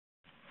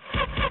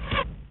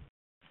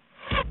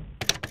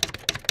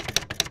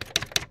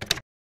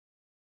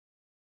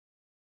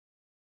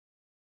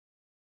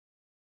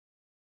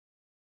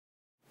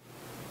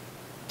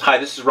Hi,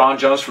 this is Ron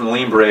Jones from the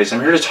Lean Berets. I'm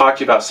here to talk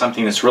to you about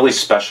something that's really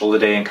special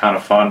today and kind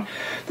of fun.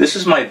 This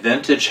is my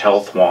vintage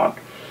health wand.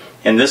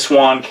 And this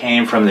wand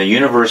came from the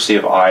University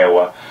of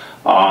Iowa.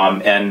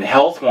 And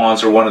health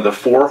wands are one of the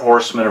four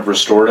horsemen of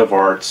restorative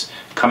arts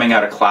coming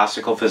out of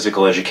classical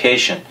physical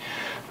education.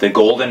 The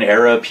golden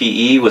era of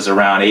PE was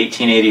around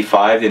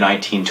 1885 to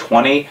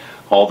 1920,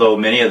 although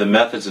many of the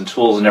methods and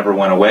tools never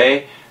went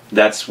away.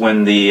 That's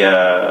when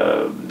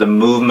the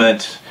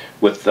movement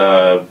with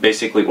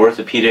basically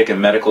orthopedic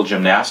and medical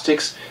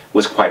gymnastics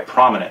was quite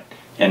prominent,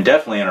 and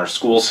definitely in our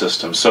school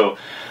system. So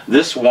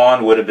this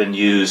wand would have been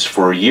used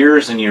for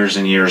years and years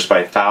and years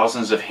by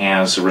thousands of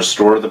hands to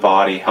restore the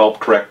body, help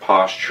correct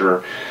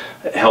posture,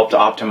 help to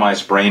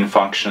optimize brain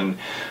function.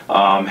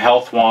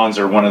 Health wands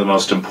are one of the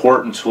most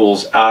important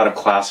tools out of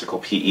classical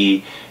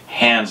PE,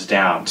 hands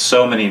down.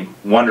 So many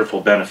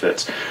wonderful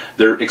benefits.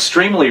 They're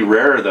extremely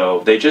rare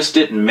though. They just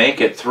didn't make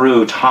it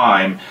through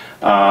time.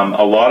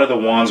 A lot of the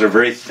wands are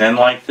very thin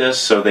like this,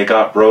 so they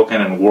got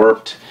broken and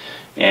warped,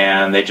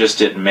 and they just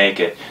didn't make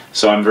it.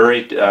 So I'm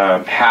very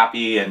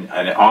happy and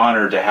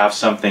honored to have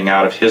something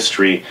out of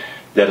history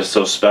that is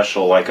so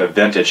special, like a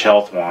vintage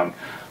health wand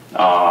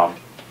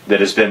that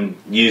has been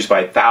used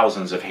by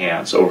thousands of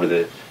hands over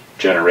the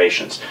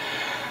generations.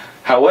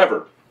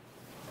 However,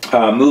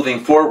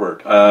 moving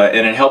forward,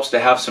 and it helps to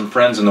have some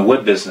friends in the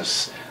wood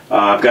business.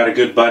 I've got a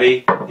good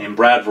buddy named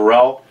Brad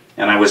Varell,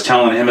 and I was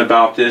telling him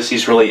about this.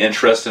 He's really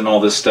interested in all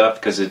this stuff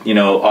because it,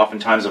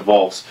 oftentimes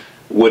involves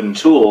wooden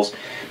tools.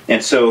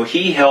 And so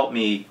he helped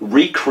me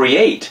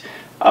recreate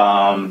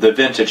the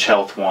vintage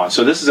health wand.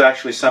 So this is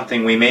actually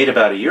something we made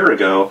about a year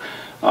ago.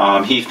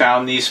 He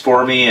found these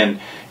for me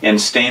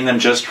and stained them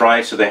just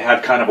right, so they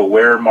had kind of a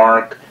wear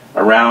mark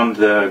around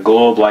the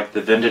globe like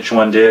the vintage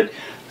one did.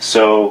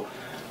 So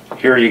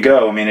here you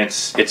go. I mean,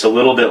 it's a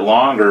little bit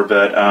longer,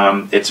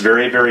 but it's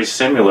very, very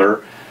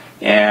similar,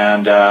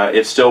 and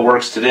it still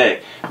works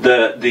today.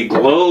 The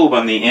globe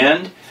on the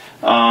end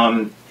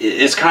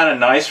is kind of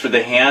nice for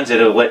the hands. It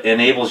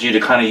enables you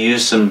to kind of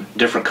use some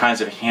different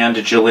kinds of hand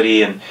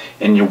agility, and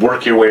you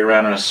work your way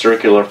around in a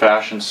circular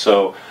fashion.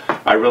 So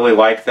I really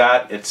like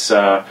that. It's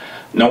no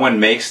one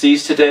makes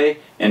these today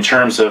in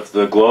terms of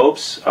the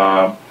globes,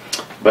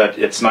 but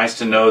it's nice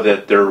to know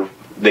that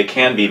they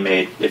can be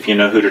made if you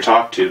know who to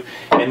talk to.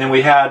 And then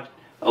we had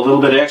a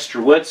little bit of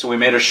extra wood, so we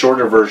made a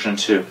shorter version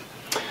too.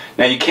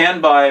 Now you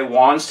can buy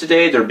wands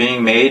today. They're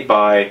being made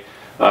by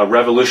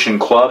Revolution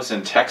Clubs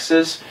in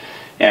Texas,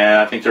 and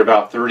I think they're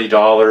about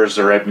 $30.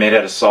 They're made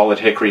out of solid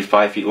hickory,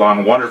 5 feet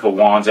long, wonderful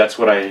wands. That's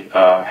what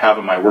I have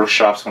in my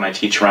workshops when I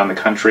teach around the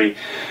country.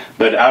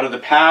 But out of the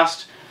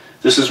past,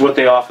 this is what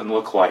they often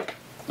look like.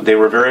 They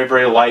were very,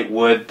 very light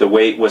wood. The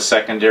weight was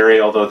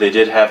secondary, although they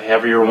did have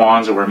heavier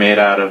wands that were made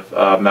out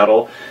of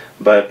metal.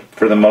 But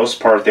for the most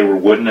part, they were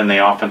wooden, and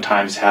they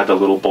oftentimes had the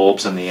little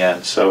bulbs in the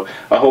end. So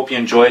I hope you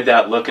enjoyed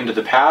that look into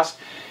the past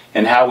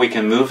and how we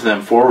can move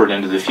them forward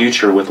into the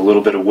future with a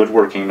little bit of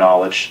woodworking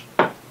knowledge.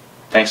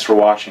 Thanks for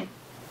watching.